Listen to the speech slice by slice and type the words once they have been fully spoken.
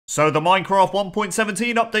So the Minecraft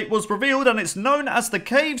 1.17 update was revealed and it's known as the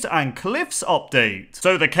Caves and Cliffs update.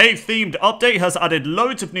 So the cave themed update has added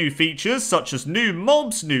loads of new features such as new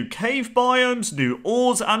mobs, new cave biomes, new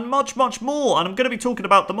ores and much more, and I'm going to be talking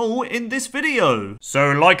about them all in this video.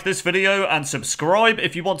 So like this video and subscribe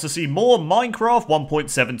if you want to see more Minecraft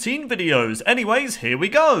 1.17 videos. Anyways, here we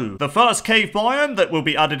go. The first cave biome that will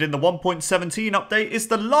be added in the 1.17 update is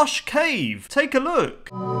the Lush cave. Take a look.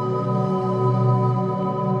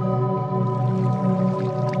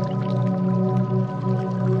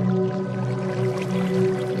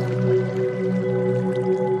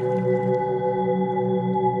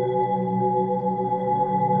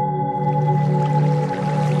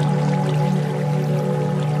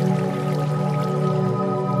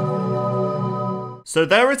 So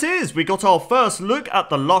there it is, we got our first look at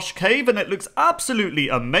the Lush Cave and it looks absolutely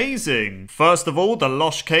amazing. First of all, the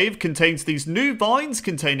Lush Cave contains these new vines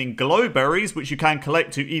containing glowberries which you can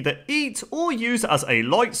collect to either eat or use as a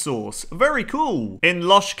light source. Very cool. In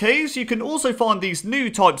Lush Caves, you can also find these new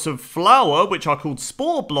types of flower which are called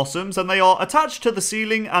spore blossoms and they are attached to the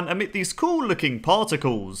ceiling and emit these cool looking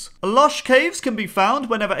particles. Lush Caves can be found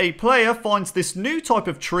whenever a player finds this new type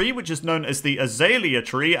of tree which is known as the azalea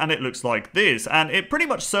tree and it looks like this, and it pretty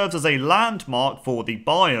much serves as a landmark for the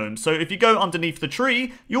biome. So if you go underneath the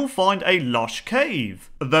tree, you'll find a Lush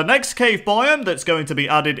cave. The next cave biome that's going to be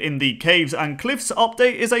added in the Caves and Cliffs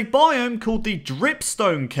update is a biome called the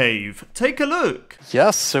dripstone cave. Take a look.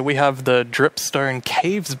 Yes, so we have the dripstone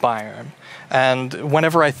caves biome. And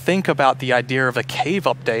whenever I think about the idea of a cave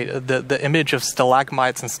update, the image of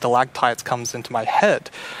stalagmites and stalactites comes into my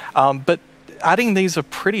head. But adding these are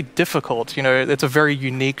pretty difficult. You know, it's a very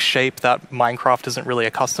unique shape that Minecraft isn't really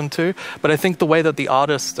accustomed to, but I think the way that the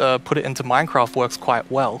artist put it into Minecraft works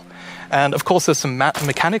quite well. And of course there's some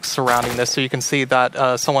mechanics surrounding this, so you can see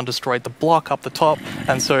that someone destroyed the block up the top,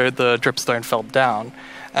 and so the dripstone fell down.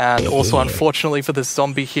 And also, unfortunately for this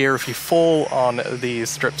zombie here, if you fall on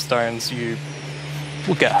these dripstones, you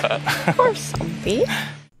will get hurt. Poor zombie.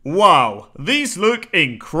 Wow, these look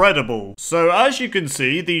incredible. So as you can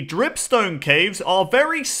see, the dripstone caves are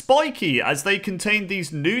very spiky as they contain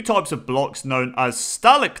these new types of blocks known as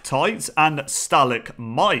stalactites and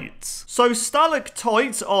stalagmites. So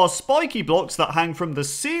stalactites are spiky blocks that hang from the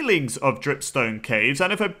ceilings of dripstone caves,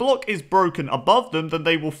 and if a block is broken above them, then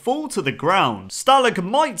they will fall to the ground.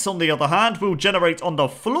 Stalagmites, on the other hand, will generate on the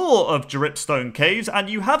floor of dripstone caves, and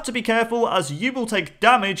you have to be careful as you will take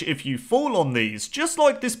damage if you fall on these, just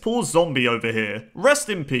like this poor zombie over here. Rest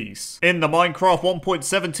in peace. In the Minecraft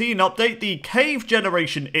 1.17 update, the cave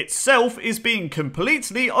generation itself is being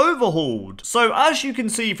completely overhauled. So as you can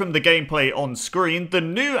see from the gameplay on screen, the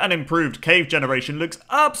new and improved cave generation looks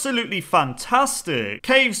absolutely fantastic.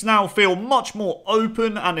 Caves now feel much more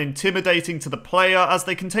open and intimidating to the player as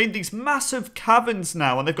they contain these massive caverns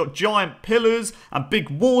now, and they've got giant pillars and big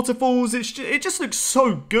waterfalls. It just looks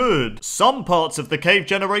so good. Some parts of the cave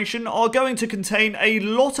generation are going to contain a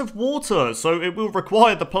lot of water, so it will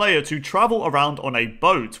require the player to travel around on a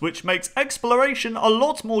boat, which makes exploration a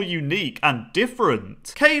lot more unique and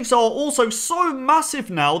different. Caves are also so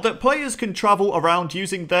massive now that players can travel around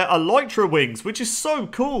using their elytra wings, which is so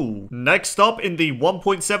cool. Next up in the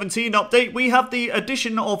 1.17 update, we have the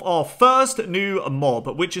addition of our first new mob,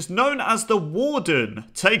 which is known as the warden.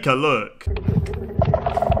 Take a look.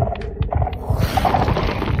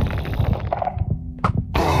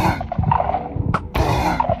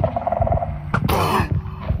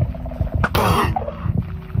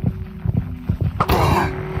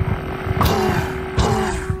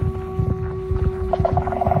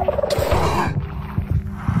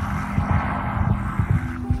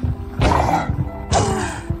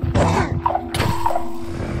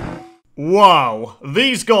 Wow,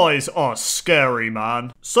 these guys are scary,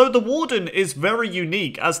 man. So the Warden is very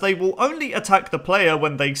unique as they will only attack the player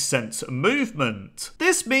when they sense movement.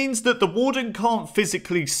 This means that the Warden can't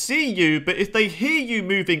physically see you, but if they hear you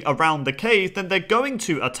moving around the cave, then they're going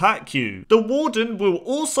to attack you. The Warden will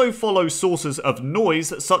also follow sources of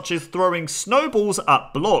noise, such as throwing snowballs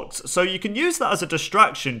at blocks, so you can use that as a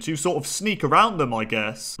distraction to sort of sneak around them, I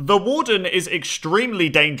guess. The Warden is extremely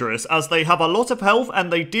dangerous as they have a lot of health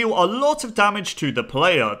and they deal a lot of damage to the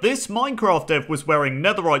player. This Minecraft dev was wearing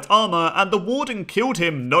netherite armor and the Warden killed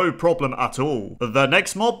him no problem at all. The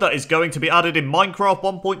next mob that is going to be added in Minecraft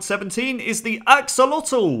 1.17 is the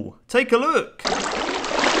axolotl. Take a look.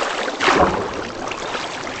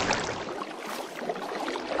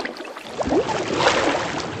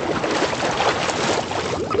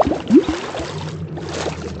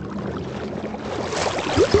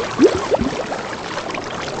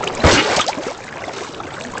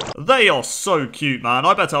 They They are so cute, man.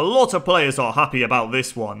 I bet a lot of players are happy about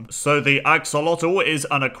this one. So the axolotl is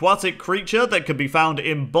an aquatic creature that can be found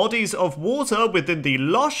in bodies of water within the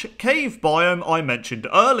lush cave biome I mentioned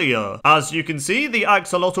earlier. As you can see, the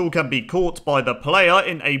axolotl can be caught by the player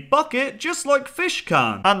in a bucket just like fish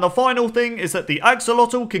can. And the final thing is that the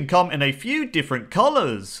axolotl can come in a few different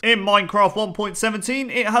colors. In Minecraft 1.17,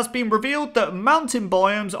 it has been revealed that mountain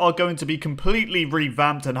biomes are going to be completely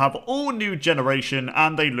revamped and have all new generation,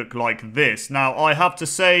 and they look like this. Now, I have to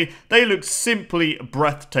say, they look simply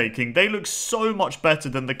breathtaking. They look so much better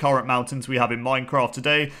than the current mountains we have in Minecraft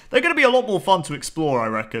today. They're going to be a lot more fun to explore, I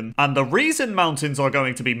reckon. And the reason mountains are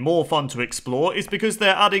going to be more fun to explore is because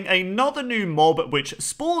they're adding another new mob which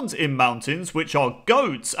spawns in mountains, which are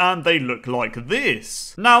goats, and they look like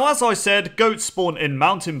this. Now, as I said, goats spawn in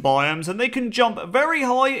mountain biomes, and they can jump very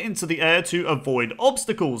high into the air to avoid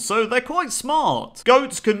obstacles, so they're quite smart.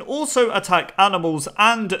 Goats can also attack animals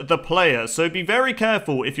and the player, so be very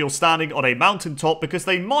careful if you're standing on a mountaintop because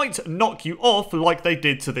they might knock you off like they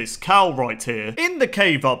did to this cow right here. In the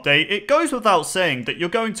cave update, it goes without saying that you're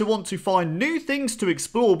going to want to find new things to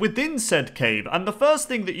explore within said cave, and the first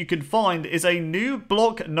thing that you can find is a new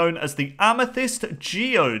block known as the amethyst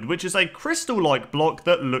geode, which is a crystal-like block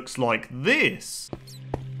that looks like this.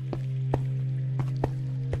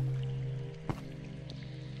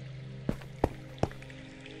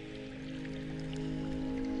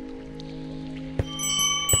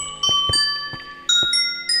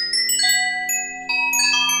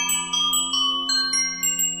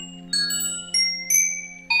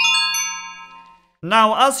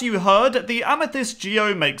 Now, as you heard, the amethyst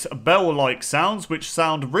geo makes bell-like sounds, which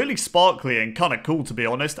sound really sparkly and kind of cool, to be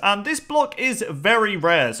honest, and this block is very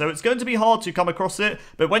rare, so it's going to be hard to come across it,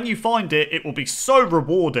 but when you find it, it will be so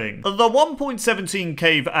rewarding. The 1.17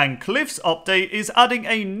 Cave and Cliffs update is adding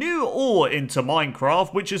a new ore into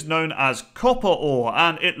Minecraft, which is known as copper ore,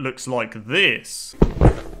 and it looks like this.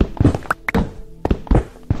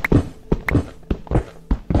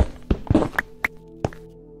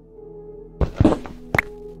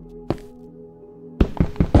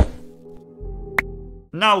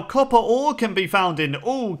 Now, copper ore can be found in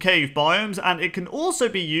all cave biomes, and it can also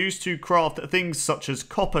be used to craft things such as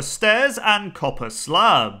copper stairs and copper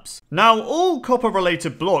slabs. Now, all copper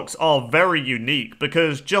related blocks are very unique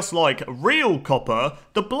because just like real copper,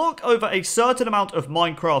 the block over a certain amount of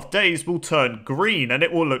Minecraft days will turn green and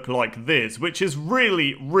it will look like this, which is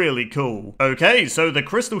really, really cool. Okay, so the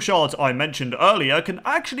crystal shards I mentioned earlier can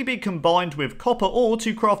actually be combined with copper ore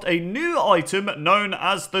to craft a new item known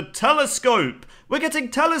as the telescope. We're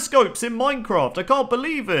getting telescopes in Minecraft, I can't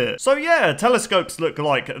believe it. So yeah, telescopes look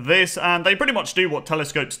like this, and they pretty much do what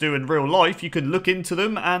telescopes do in real life. You can look into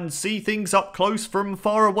them and see things up close from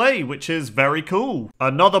far away, which is very cool.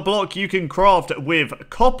 Another block you can craft with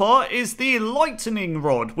copper is the lightning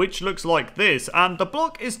rod, which looks like this, and the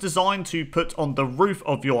block is designed to put on the roof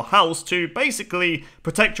of your house to basically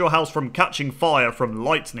protect your house from catching fire from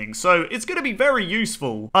lightning, so it's going to be very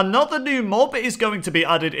useful. Another new mob is going to be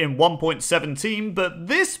added in 1.17, but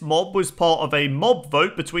this mob was part of a mob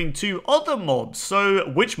vote between two other mobs, so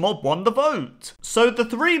which mob won the vote? So the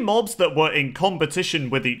three mobs that were in competition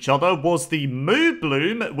with each other was the moo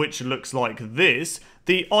bloom, which looks like this,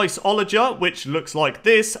 the iceologer, which looks like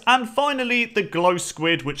this, and finally the glow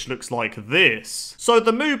squid, which looks like this. So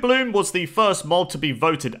the moo bloom was the first mob to be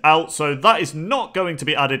voted out, so that is not going to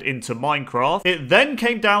be added into Minecraft. It then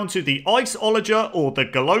came down to the iceologer or the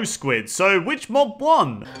glow squid, so which mob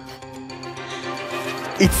won?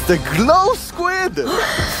 It's the glow squid!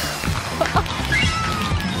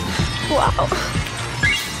 Wow.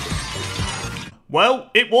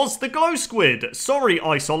 Well, it was the glow squid. Sorry,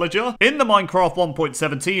 iceologer. In the Minecraft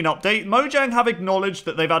 1.17 update, Mojang have acknowledged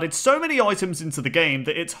that they've added so many items into the game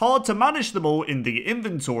that it's hard to manage them all in the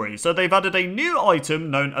inventory. So they've added a new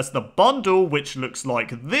item known as the bundle, which looks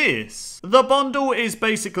like this. The bundle is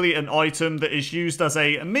basically an item that is used as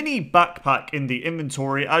a mini backpack in the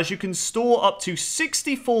inventory, as you can store up to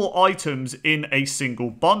 64 items in a single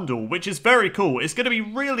bundle, which is very cool. It's going to be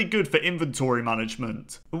really good for inventory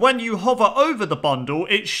management. When you hover over the bundle,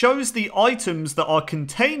 it shows the items that are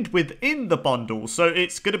contained within the bundle, so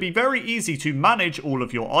it's going to be very easy to manage all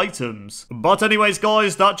of your items. But anyways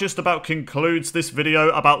guys, that just about concludes this video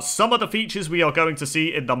about some of the features we are going to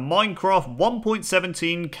see in the Minecraft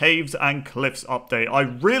 1.17 Caves and Cliffs update. I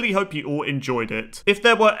really hope you all enjoyed it. If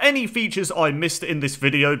there were any features I missed in this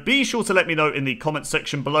video, be sure to let me know in the comment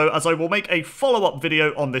section below, as I will make a follow-up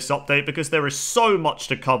video on this update because there is so much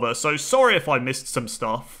to cover, so sorry if I missed some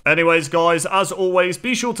stuff. Anyways guys, as always,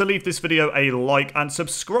 be sure to leave this video a like and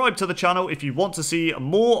subscribe to the channel if you want to see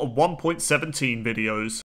more 1.17 videos.